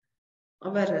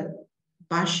our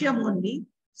Bhashyam only.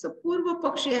 So Purva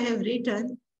Pakshi I have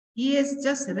written, he has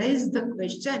just raised the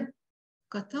question,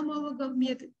 Katham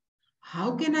avagamyate?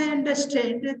 How can I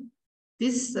understand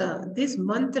this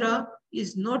mantra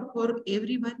is not for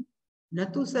everyone?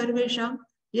 Natu sarvesham.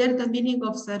 Here the meaning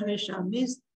of sarvesham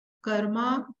is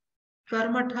karma,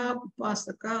 karmatha,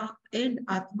 upasaka, and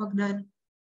atmagnani.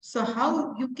 So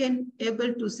how you can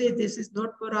able to say this is not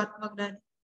for atmagnani?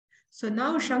 So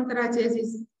now Shankaracharya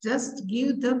is just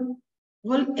give the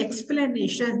whole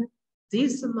explanation.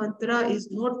 This mantra is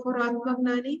not for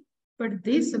atmagnani, but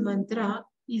this mantra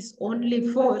is only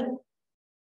for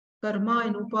karma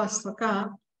and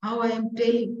upasaka. How I am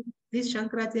telling this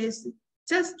Shankaracharya is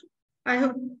just I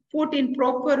have put in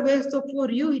proper way, so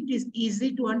for you it is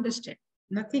easy to understand.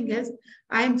 Nothing else.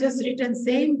 I am just written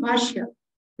same bhashya,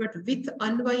 but with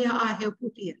anvaya I have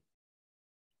put here.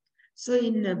 So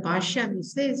in bhashya it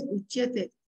says uchyate.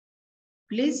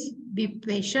 Please be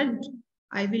patient.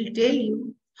 I will tell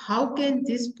you how can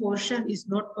this portion is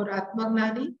not for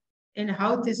atmagnani And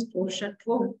how this portion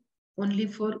for? Only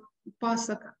for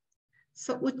Upasaka.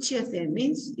 So Uchyate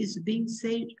means is being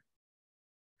said.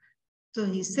 So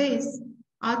he says,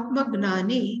 Atma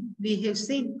Gnani, we have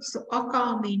seen, so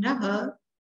Akaminaha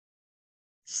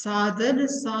Sadhana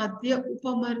Sadhya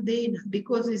Upamardena,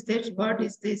 because is that word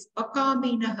is this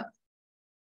Akaminaha.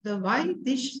 The why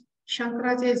this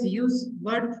Shankaracharya has used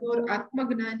word for Atma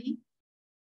Gnani?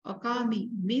 Akami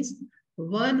means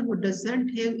one who doesn't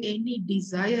have any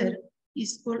desire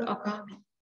is called Akami.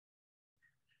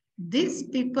 These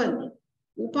people,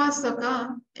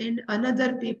 Upasaka and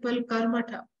another people,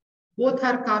 Karmata, both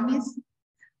are Kamis.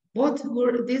 Both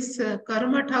would, this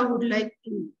Karmata would like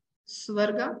to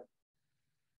Swarga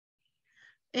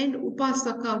and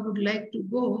Upasaka would like to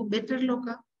go better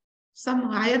loka, some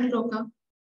higher loka.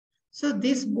 So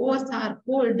these both are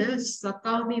called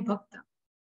Sakami Bhakta.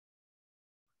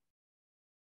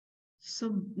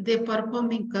 So they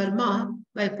performing karma.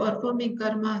 By performing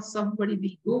karma, somebody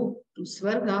will go to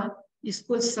Swarga, is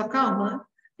called Sakama,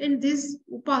 and this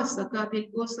Upasaka will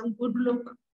go some good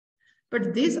loka.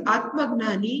 But this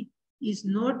Atmagnani is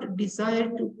not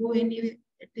desired to go anywhere.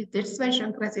 That's why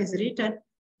Shankaracharya has written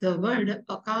the word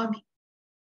Akami.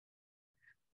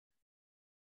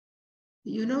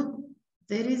 You know,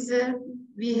 there is a,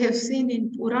 we have seen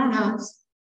in Puranas,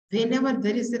 whenever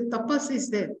there is a tapas is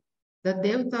there, the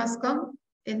Devatas come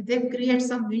and they create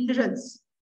some hindrance,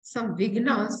 some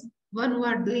vignas, one who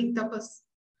are doing tapas.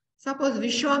 Suppose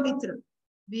Vishwamitra,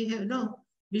 we have no,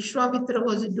 Vishwamitra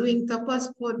was doing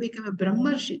tapas for become a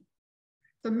Brahmarshi.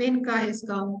 So Menka has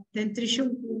come, then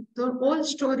Trishunku, so all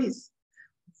stories.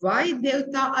 Why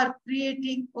Devata are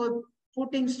creating or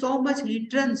putting so much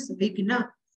hindrance, vigna,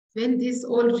 when these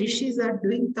all rishis are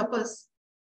doing tapas?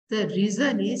 The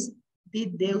reason is the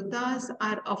Devatas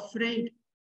are afraid.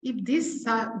 If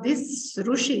this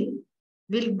Rishi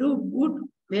will do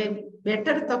good,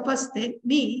 better tapas than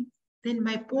me, then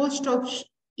my post of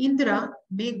Indra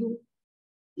may go.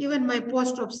 Even my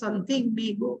post of something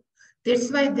may go.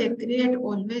 That's why they create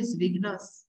always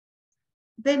vignas.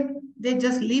 Then they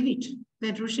just leave it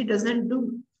when Rishi doesn't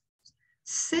do.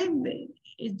 Same way,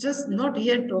 it's just not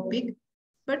here topic,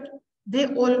 but they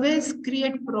always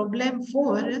create problem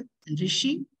for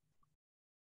Rishi,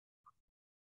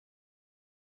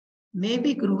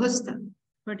 maybe Gruhastha.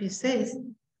 But he says,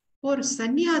 for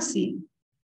sannyasi,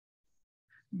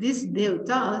 these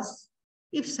devatas,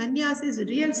 if sannyasi is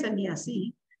real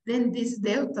sannyasi, then this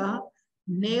devata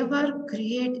never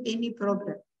create any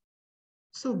problem.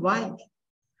 So why?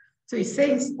 So he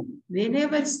says,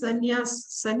 whenever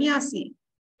sannyasi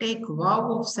take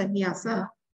vow of sannyasa,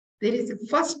 there is a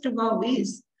first vow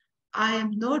is, I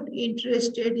am not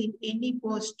interested in any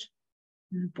post.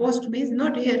 Post means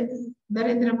not here,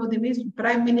 Narendra Modi means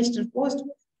Prime Minister post,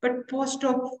 but post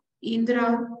of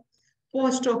Indra,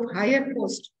 post of higher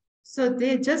post. So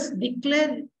they just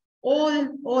declare all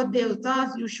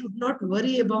devatas, you should not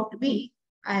worry about me.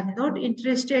 I am not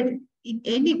interested in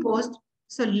any post,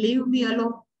 so leave me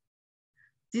alone.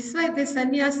 This is why the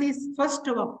sannyasi is first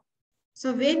vow.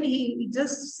 So when he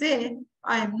just say,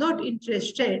 I am not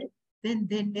interested, then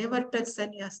they never touch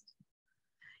sannyasi.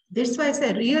 That's why I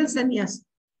say real sannyasi.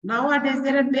 Nowadays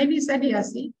there are many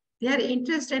sannyasi, they are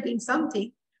interested in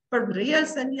something, but real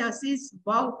sannyasi's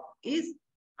vow is,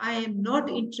 I am not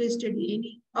interested in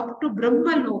any. Up to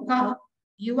Brahma Loka,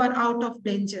 you are out of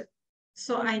danger.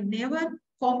 So I never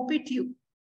compete you.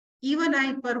 Even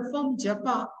I perform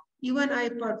japa, even I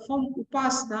perform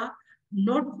upasana,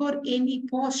 not for any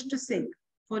post sake,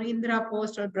 for Indra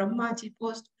post or Brahmaji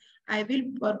post. I will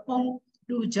perform,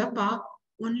 do japa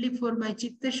only for my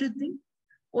chitta shuddhi,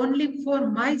 only for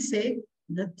my sake,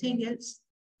 nothing else.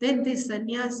 Then the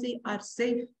sannyasi are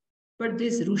safe. But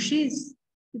these rishis,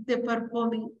 if they're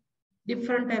performing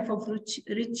different type of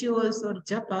rituals or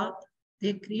japa,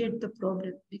 they create the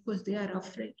problem because they are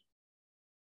afraid.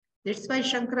 That's why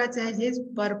Shankaracharya has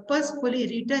purposefully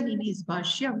written in his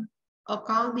Bhashyam,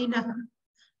 Akamina,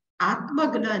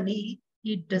 Atmagnani,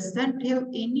 he doesn't have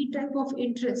any type of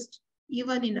interest,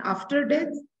 even in after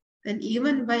death, and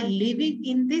even while living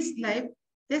in this life,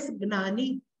 this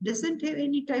Gnani doesn't have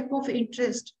any type of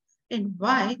interest. And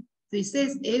why? So he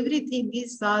says everything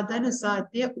is sadhana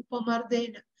sadhya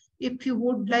upamardena. If you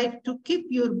would like to keep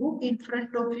your book in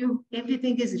front of you,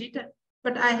 everything is written.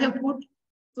 But I have put,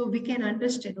 so we can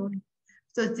understand only.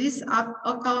 So this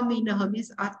Akaminaha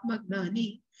means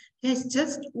Atmagnani. He has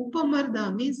just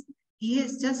Upamarda means he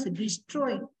has just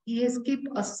destroyed. He has kept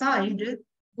aside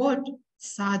what?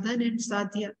 Sadhan and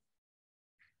Sadhya.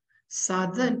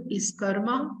 Sadhan is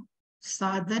karma.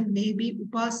 Sadhan may be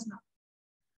upasana.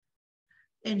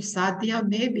 And Sadhya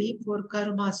may be for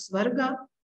karma swarga.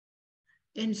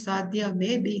 and Sadhya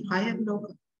may be higher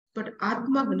loka. But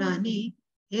Atma Gnani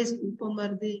is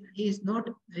Upamarde. He is not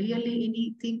really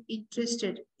anything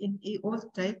interested in all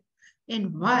type.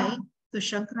 And why? So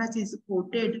Shankaracharya is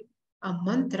quoted a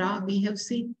mantra we have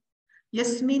seen.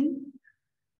 Yasmin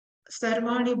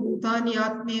Sarvani Bhutani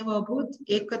Atmeva Bhut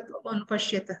Ekatvam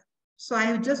Anupashyata. So I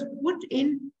have just put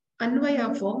in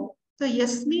Anvaya form. So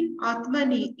Yasmin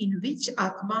Atmani, in which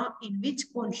Atma, in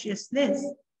which consciousness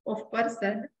of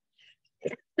person,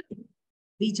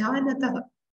 Vijanatah.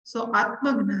 So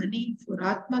Atma Gnani, for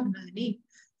Atma Gnani,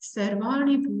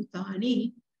 Sarvani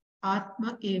Bhutani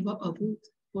Atma Eva Abhut.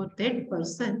 For that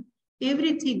person,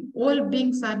 everything, all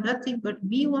beings are nothing but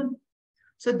me one.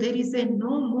 So there is a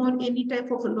no more any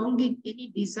type of longing, any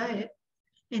desire.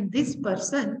 And this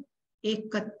person,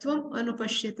 ekatvam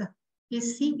anupashyata,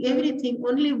 is seeing everything,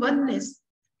 only oneness.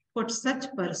 For such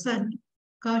person,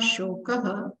 ka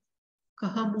shokaha,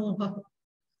 kaha moha.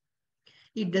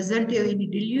 It doesn't have any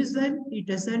delusion, it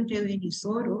doesn't have any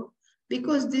sorrow,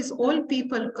 because these all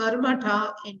people,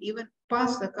 karmata and even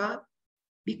pasaka,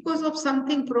 because of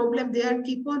something problem, they are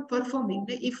keep on performing.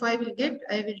 If I will get,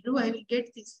 I will do, I will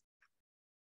get this.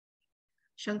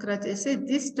 Shankaracharya said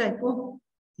this type of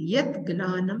yat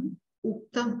gnanam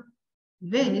uktam.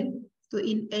 Where? So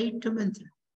in 8th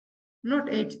mantra. Not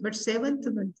 8th, but 7th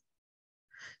mantra.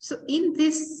 So in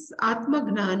this Atma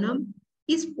Gnanam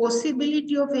is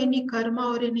possibility of any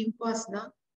karma or any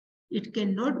upasana. It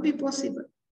cannot be possible.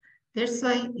 That's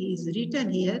why it is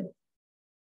written here.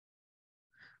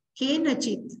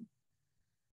 Kenachit.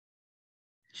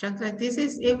 Shankara, this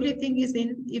is everything is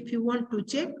in, if you want to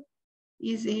check,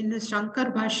 is in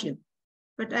Shankar Bhashya.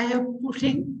 But I have put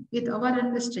in with our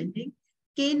understanding,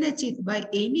 Kenachit, by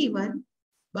anyone,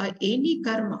 by any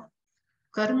karma.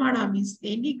 Karmana means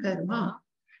any karma,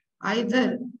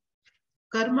 either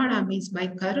karmana means by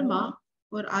karma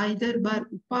or either by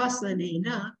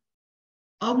upasanena,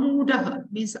 amudah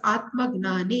means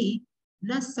atmagnani,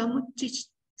 na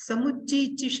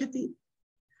samuchchishati.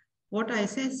 What I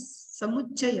say,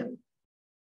 samuchchaya.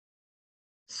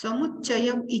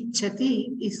 Samuchchayam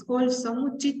ichchati is called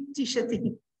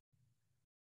samuchchishati.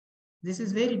 This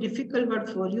is very difficult word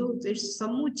for you. It's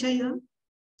samuchchayam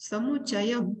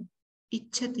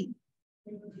ichchati.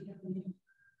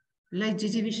 Like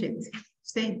Jiji Vishet,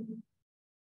 same.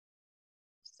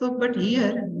 So, but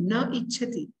here, na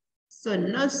ichchati. So,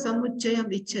 na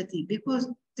samuchchayam ichchati, because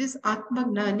this Atma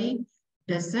Gnani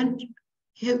doesn't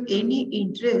have any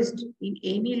interest in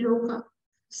any loka.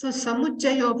 So,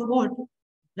 samuchchaya of what?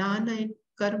 Gnana and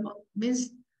karma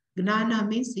means, gnana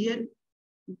means here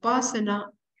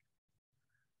upasana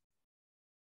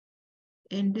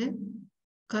and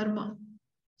karma.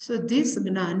 So, this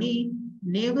gnani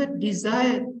never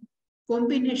desire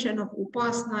combination of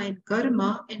upasana and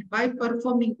karma, and by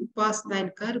performing upasana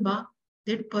and karma,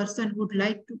 that person would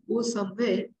like to go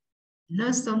somewhere.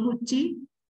 Na samuchi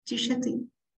chishati,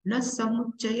 na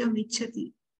samuchayam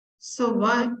ichchati. So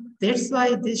why? That's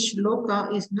why this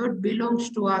shloka is not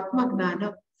belongs to Atma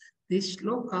Gnana. This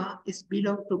shloka is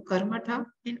belong to Karmata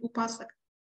and Upasaka.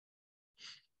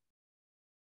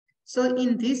 So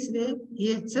in this way,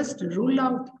 he has just ruled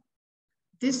out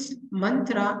this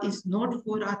mantra is not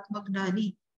for Atma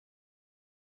Gnani.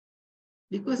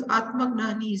 Because Atma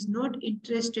Gnani is not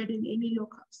interested in any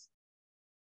lokas.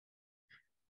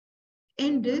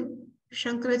 And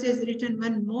Shankaracharya has written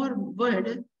one more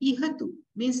word, ihatu,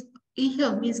 means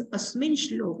iha means asmin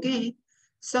shloke,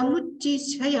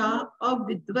 samuchchaya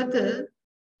avidvat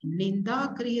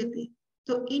ninda kriyate.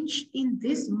 So in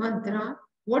this mantra,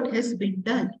 what has been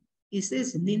done? He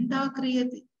says ninda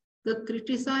kriyate. The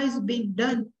criticize being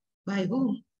done by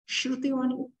whom? Shruti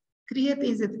only. Kriyate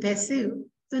is a passive.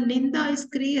 So ninda is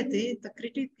kriyate. The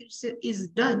critic is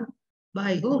done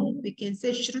by whom? We can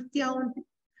say Shrutya only.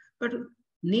 But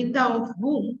ninda of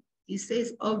whom? He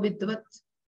says avidvat.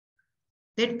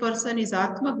 That person is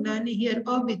Atma Gnani here,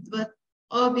 avidvat.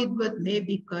 Avidvat may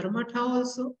be karmatha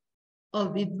also.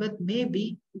 Avidvat may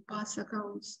be upasaka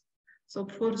also. So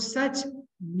for such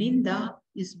ninda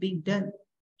is being done.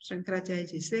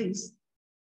 Shankaracharya says,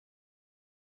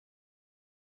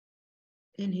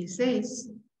 and he says,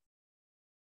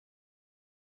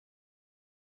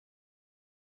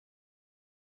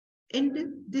 and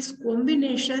this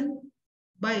combination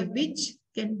by which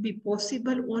can be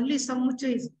possible only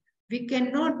samuchaya. We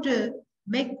cannot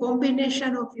make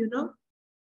combination of,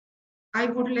 I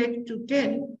would like to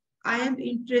tell, I am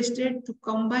interested to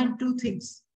combine two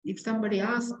things. If somebody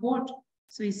asks what,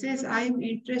 so he says, I am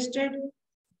interested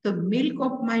the milk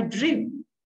of my dream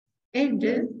and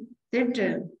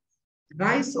that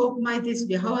rice of my this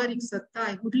Vyaharik Satta,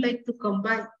 I would like to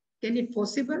combine. Can it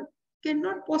possible?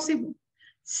 Cannot possible.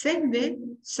 Same way,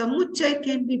 samuchaya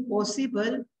can be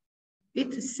possible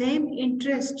with same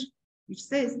interest. It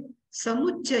says,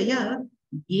 samuchaya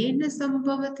yena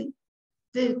sambhavati.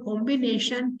 The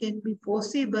combination can be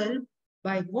possible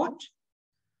by what?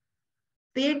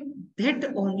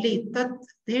 That only,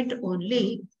 that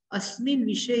only, asmin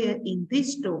vishaya in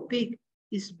this topic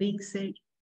is being said.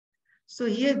 So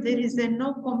here there is a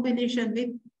no combination with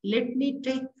let me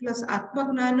take plus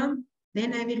Atmagnanam,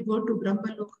 then I will go to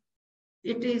Brahmaloka.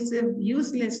 It is a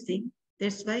useless thing.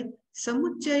 That's why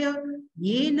Samuchaya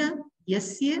Yena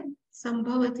Yasya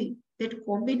Sambhavati. That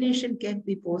combination can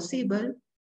be possible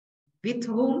with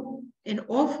whom and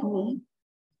of whom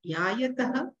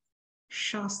Yayataha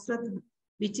Shastrataha,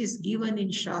 which is given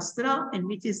in Shastra and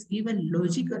which is given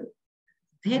logical.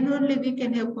 Then only we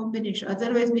can have combination.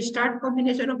 Otherwise, we start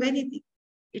combination of anything.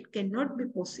 It cannot be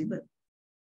possible.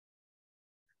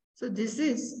 So this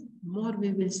is more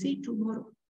we will see tomorrow.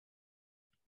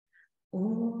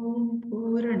 Om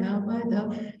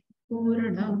Purnamadav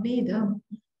Purnamidam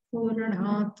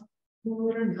Purnat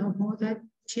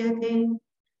Purnamudachyate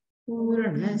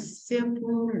Purnasya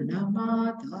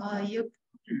Purnamadaya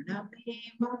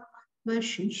Purnameva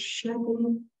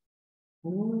Vashishyate.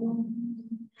 Om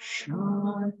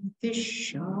Shanti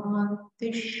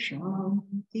Shanti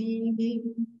Shanti.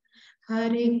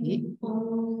 Hari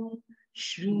Om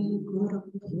Shri Guru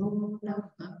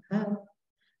Namaha.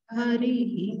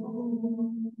 Hari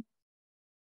Om.